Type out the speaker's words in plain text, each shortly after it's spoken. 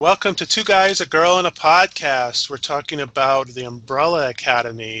Welcome to Two Guys, a Girl, and a Podcast. We're talking about The Umbrella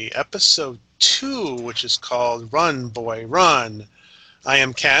Academy, Episode 2, which is called Run, Boy, Run. I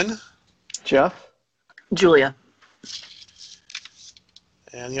am Ken. Jeff. Julia.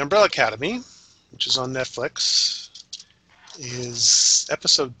 And The Umbrella Academy, which is on Netflix, is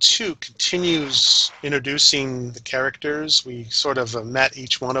Episode 2, continues introducing the characters. We sort of met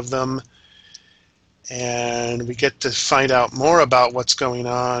each one of them, and we get to find out more about what's going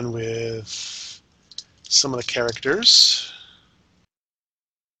on with some of the characters.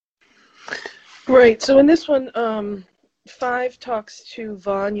 Right, so in this one, Five talks to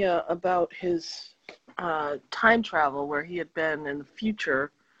Vanya about his time travel, where he had been in the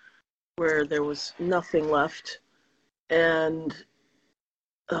future, where there was nothing left. And,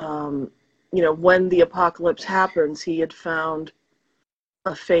 when the apocalypse happens, he had found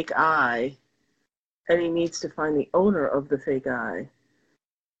a fake eye, and he needs to find the owner of the fake eye.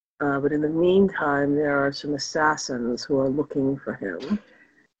 But in the meantime, there are some assassins who are looking for him.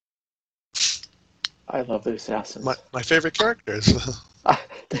 I love the assassins. My favorite characters.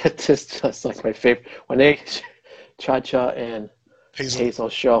 That's just like my favorite. When they, Cha-Cha and Hazel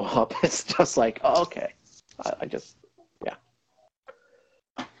show up, it's just like, oh, okay.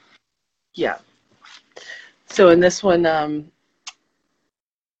 Yeah. So in this one,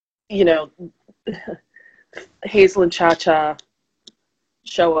 Hazel and Cha-Cha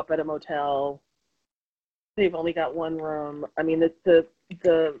show up at a motel. They've only got one room. I mean, the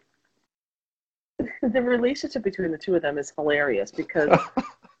relationship between the two of them is hilarious because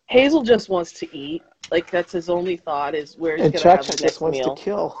Hazel just wants to eat. Like, that's his only thought is where he's going to have the next just wants meal. to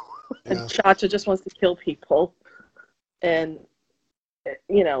kill. Yeah. And Cha-Cha just wants to kill people. And,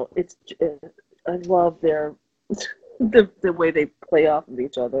 it's I love their the way they play off of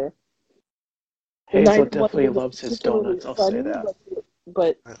each other. Hazel definitely loves his donuts, I'll say that.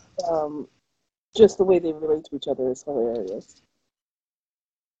 But just the way they relate to each other is hilarious.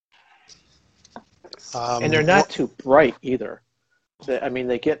 And they're not too bright either.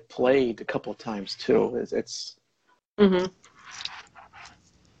 They get played a couple of times too. It's Mm-hmm.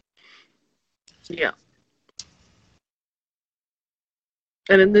 Yeah.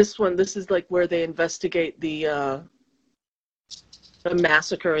 And in this one, this is like where they investigate the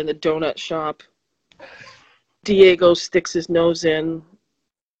massacre in the donut shop. Diego sticks his nose in.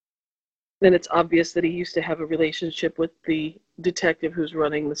 Then it's obvious that he used to have a relationship with the detective who's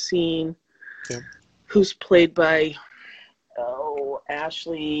running the scene, who's played by,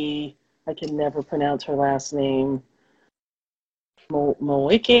 Ashley, I can never pronounce her last name,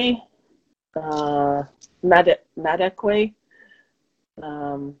 Moeke, Madekwe.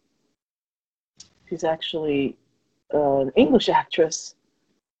 She's actually an English actress.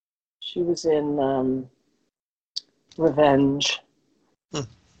 She was in Revenge,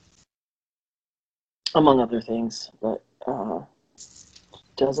 among other things, but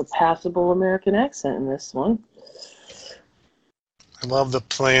does a passable American accent in this one. I love the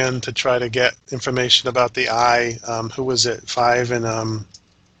plan to try to get information about the eye. Who was it? Five and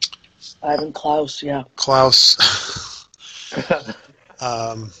Klaus, yeah. Klaus.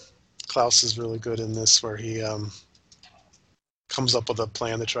 Klaus is really good in this, where he comes up with a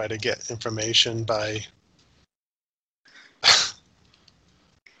plan to try to get information by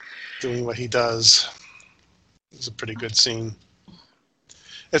doing what he does. It's a pretty good scene.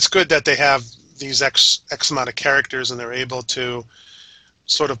 It's good that they have these X amount of characters and they're able to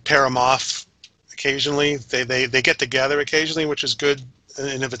sort of pair them off occasionally. They get together occasionally, which is good in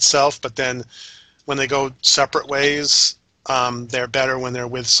and of itself, but then when they go separate ways, they're better when they're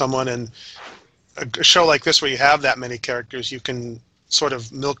with someone. And a show like this where you have that many characters, you can sort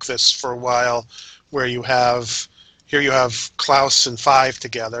of milk this for a while, where you have Klaus and Five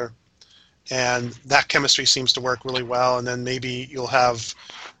together, and that chemistry seems to work really well. And then maybe you'll have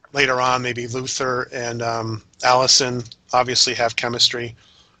later on, maybe Luther and Allison obviously have chemistry.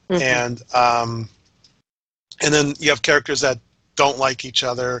 Mm-hmm. And then you have characters that don't like each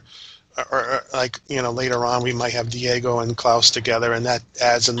other, or later on we might have Diego and Klaus together, and that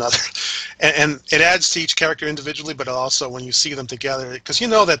adds another, and it adds to each character individually, but also when you see them together, because you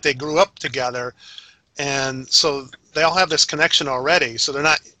know that they grew up together, and so they all have this connection already. So they're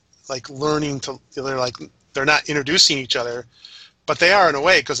not like they're not introducing each other, but they are in a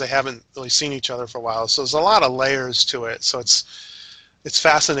way because they haven't really seen each other for a while. So there's a lot of layers to it. So it's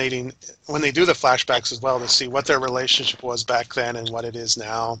fascinating when they do the flashbacks as well to see what their relationship was back then and what it is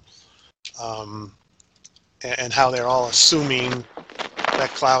now, and how they're all assuming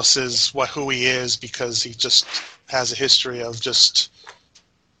that Klaus is who he is because he just has a history of just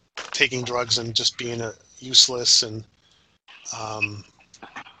taking drugs and just being useless. And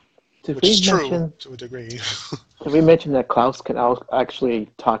which is true to a degree. Did we mention that Klaus can actually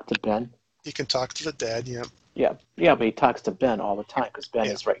talk to Ben? He can talk to the dead, yeah. Yeah, but he talks to Ben all the time because Ben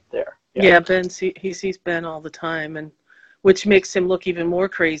is right there. Yeah, he sees Ben all the time, and which makes him look even more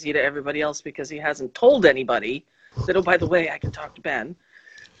crazy to everybody else because he hasn't told anybody that, oh, by the way, I can talk to Ben.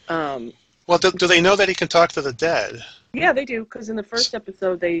 Well, do they know that he can talk to the dead? Yeah, they do, because in the first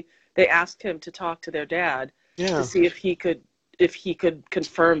episode, they asked him to talk to their dad to see if he could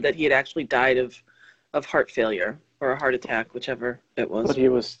confirm that he had actually died of heart failure or a heart attack, whichever it was. But he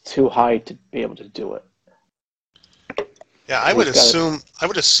was too high to be able to do it. Yeah, I would assume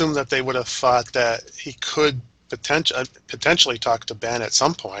that they would have thought that he could potentially talk to Ben at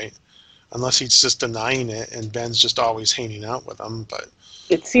some point, unless he's just denying it and Ben's just always hanging out with him. But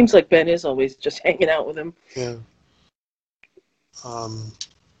it seems like Ben is always just hanging out with him. Yeah. And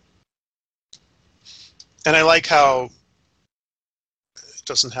I like how it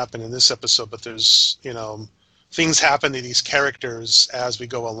doesn't happen in this episode, but there's, things happen to these characters as we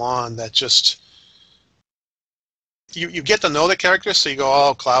go along that just, you get to know the characters, so you go,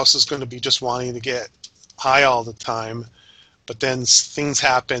 oh, Klaus is going to be just wanting to get high all the time, but then things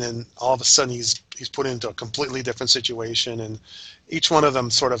happen and all of a sudden he's put into a completely different situation, and each one of them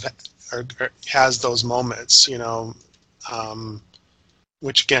sort of has those moments,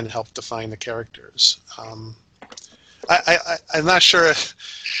 which again help define the characters. I'm not sure.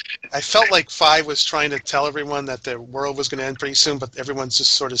 I felt like 5 was trying to tell everyone that the world was going to end pretty soon, but everyone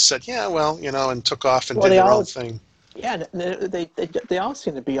just sort of said, yeah, well, and took off and did their own thing. Yeah, they all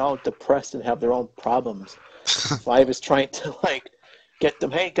seem to be all depressed and have their own problems. 5 is trying to get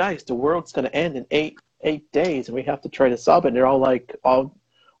them, hey guys, the world's going to end in eight days and we have to try to solve it. And they're all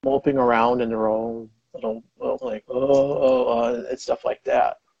moping around in their own little and stuff like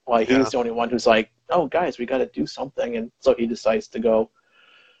that. While he's the only one who's like, oh guys, we got to do something. And so he decides to go,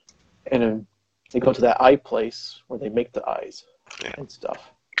 and then they go to that eye place where they make the eyes and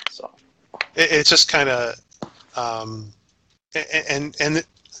stuff. So it's just kind of and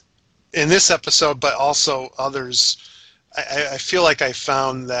in this episode, but also others, I feel like I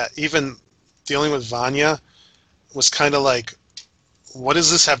found that even dealing with Vanya was kind of like, what does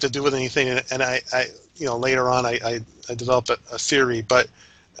this have to do with anything? And I later on I developed a theory, but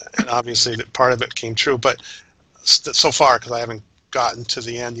and obviously that part of it came true, but so far, because I haven't gotten to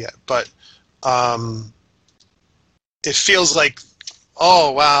the end yet, but it feels like,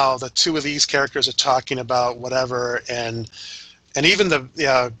 oh wow, the two of these characters are talking about whatever, and even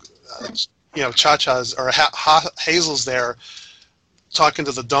the Cha-Cha's or Hazel's there talking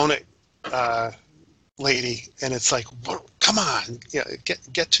to the donut lady, and it's like, come on,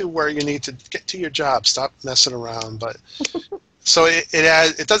 get to where you need to get to your job. Stop messing around. But so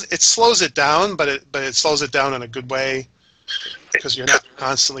it slows it down, but it slows it down in a good way, because you're not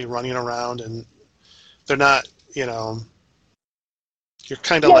constantly running around, and they're not, you're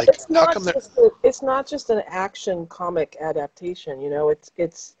kind of like, how come it's not just an action comic adaptation,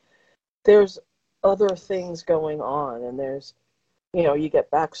 it's there's other things going on, and there's, you get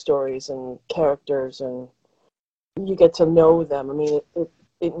backstories and characters, and you get to know them. I mean,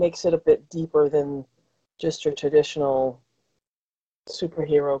 it makes it a bit deeper than just your traditional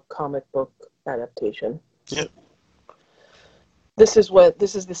superhero comic book adaptation. Yeah. This is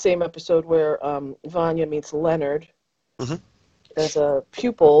the same episode where Vanya meets Leonard. Mm-hmm. As a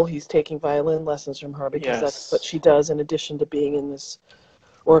pupil. He's taking violin lessons from her because that's what she does in addition to being in this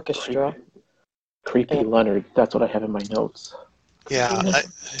orchestra. Creepy Leonard. That's what I have in my notes. Yeah,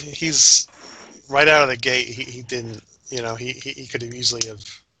 he's right out of the gate. He didn't. He could have easily have.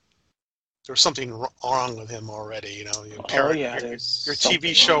 There was something wrong with him already. Your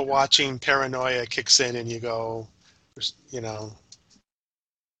TV show watching paranoia kicks in, and you go,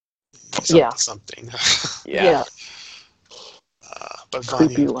 something. Yeah. But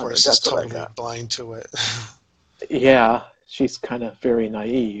Vanya, of course, is totally blind to it. Yeah, she's kind of very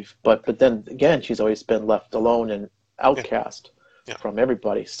naive, but then again, she's always been left alone and outcast from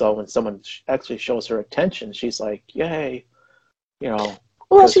everybody. So when someone actually shows her attention, she's like, "Yay!" Well,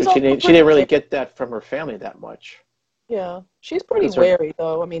 she didn't really get that from her family that much. Yeah, she's pretty wary,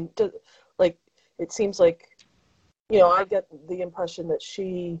 though. I mean, it seems like, I get the impression that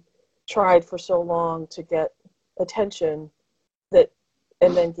she tried for so long to get attention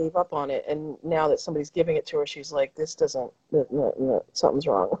and then gave up on it, and now that somebody's giving it to her, she's like, this doesn't, something's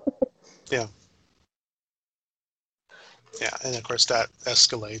wrong. Yeah, and of course that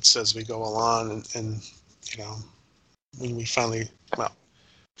escalates as we go along, and when we finally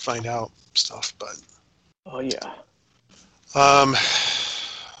find out stuff, but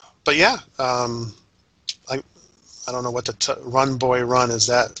I don't know what Run Boy Run is.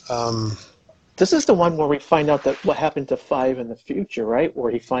 That This is the one where we find out that what happened to Five in the future, right?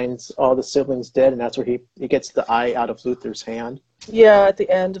 Where he finds all the siblings dead, and that's where he gets the eye out of Luther's hand. Yeah, at the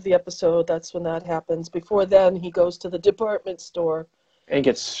end of the episode, that's when that happens. Before then, he goes to the department store And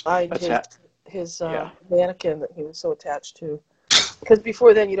gets find attacked. his Yeah. mannequin that he was so attached to. Because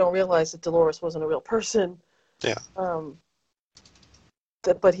before then, you don't realize that Dolores wasn't a real person. Yeah.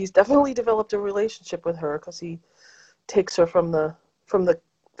 But he's definitely developed a relationship with her because he takes her from the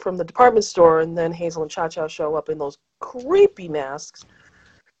department store, and then Hazel and Cha Cha show up in those creepy masks,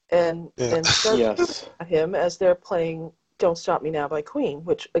 and start Yes. at him as they're playing "Don't Stop Me Now" by Queen,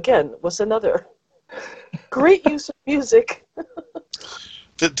 which again was another great use of music.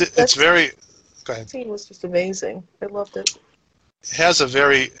 It's very. Go ahead. The scene was just amazing. I loved it. It has a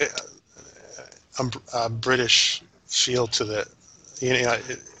very British feel to it.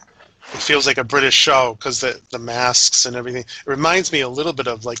 It feels like a British show because the masks and everything. It reminds me a little bit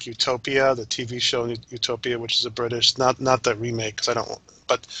of like Utopia, the TV show Utopia, which is a British, not the remake, because I don't.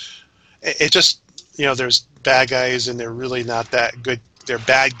 But it just, there's bad guys and they're really not that good. They're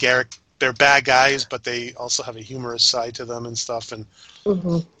bad guys, but they also have a humorous side to them and stuff. And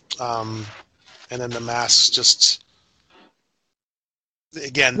and then the masks just.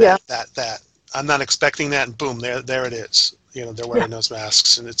 Again, that I'm not expecting that, and boom, there it is. They're wearing those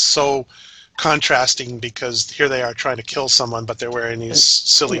masks, and it's so contrasting because here they are trying to kill someone, but they're wearing these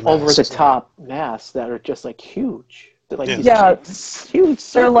silly masks. Over the top masks that are just like huge. They're like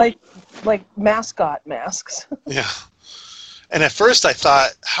huge. They're like mascot masks. Yeah. And at first I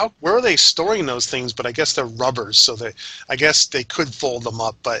thought, where are they storing those things? But I guess they're rubbers, so I guess they could fold them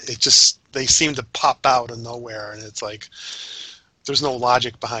up, but they seem to pop out of nowhere, and it's like. There's no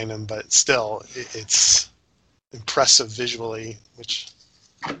logic behind them, but still, it's impressive visually, which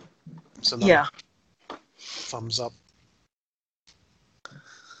is another thumbs up.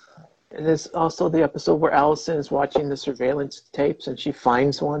 And there's also the episode where Allison is watching the surveillance tapes, and she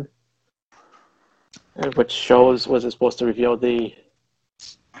finds one, which was it supposed to reveal the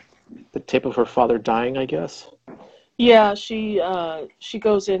tape of her father dying, I guess? Yeah, she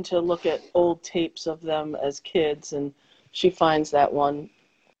goes in to look at old tapes of them as kids, and she finds that one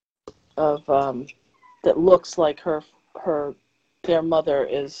of that looks like their mother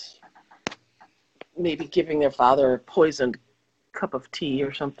is maybe giving their father a poisoned cup of tea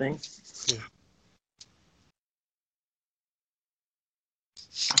or something. Yeah.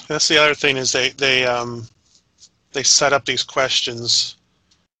 That's the other thing is they set up these questions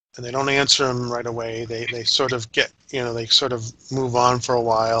and they don't answer them right away. They sort of get they sort of move on for a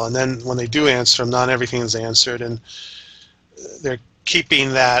while, and then when they do answer them, not everything is answered, and they're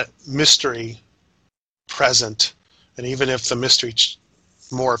keeping that mystery present, and even if the mystery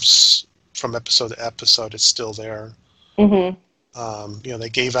morphs from episode to episode, it's still there. They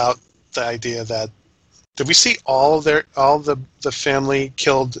gave out the idea that did we see all the family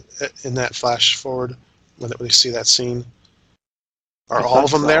killed in that flash forward when we see that scene? Are all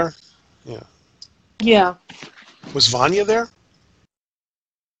of them there? Yeah. Yeah. Was Vanya there?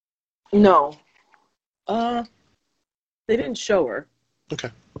 No. They didn't show her. Okay.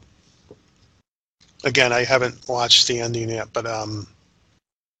 Again, I haven't watched the ending yet, but I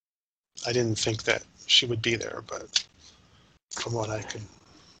didn't think that she would be there, but from what I can.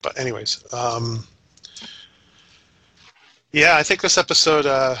 But anyways, yeah, I think this episode,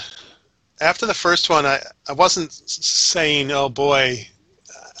 after the first one, I wasn't saying, oh boy,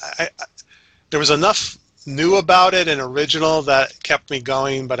 there was enough new about it and original that kept me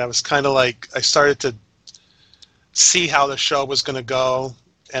going, but I was kind of like, I started to see how the show was going to go,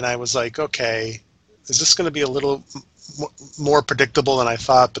 and I was like, okay, is this going to be a little more predictable than I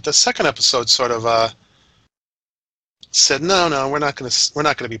thought? But the second episode sort of said, no, we're not going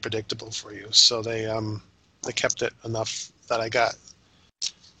to be predictable for you. So they kept it enough that I got.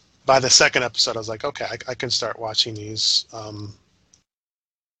 By the second episode, I was like, okay, I can start watching these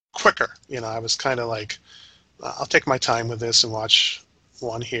quicker. I was kind of like, I'll take my time with this and watch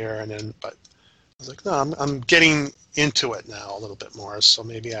one here and then, but I was like, no, I'm getting into it now a little bit more, so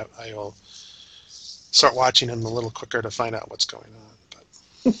maybe I will start watching them a little quicker to find out what's going on,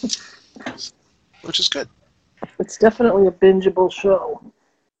 but which is good. It's definitely a bingeable show.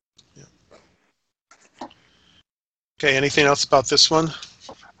 Yeah. Okay, anything else about this one?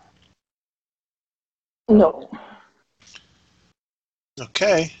 No.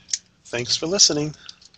 Okay, thanks for listening.